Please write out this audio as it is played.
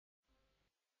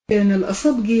كان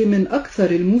القصبجي من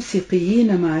أكثر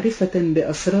الموسيقيين معرفة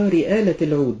بأسرار آلة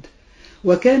العود،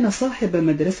 وكان صاحب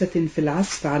مدرسة في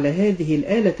العزف على هذه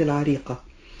الآلة العريقة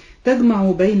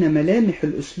تجمع بين ملامح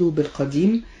الأسلوب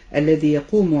القديم الذي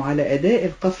يقوم على أداء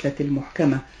القفلة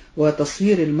المحكمة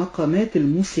وتصوير المقامات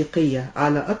الموسيقية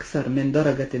على أكثر من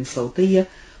درجة صوتية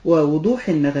ووضوح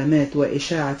النغمات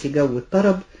وإشاعة جو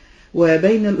الطرب،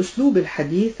 وبين الأسلوب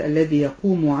الحديث الذي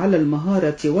يقوم على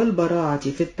المهارة والبراعة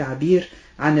في التعبير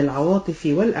عن العواطف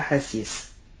والأحاسيس.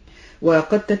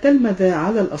 وقد تتلمذ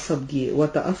على القصبجي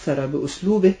وتأثر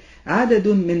بأسلوبه عدد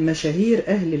من مشاهير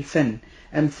أهل الفن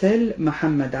أمثال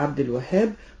محمد عبد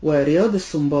الوهاب ورياض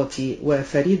السنباطي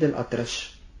وفريد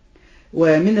الأطرش.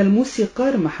 ومن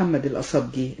الموسيقار محمد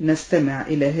القصبجي نستمع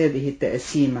إلى هذه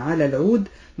التقاسيم على العود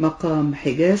مقام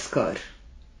حجاز كار.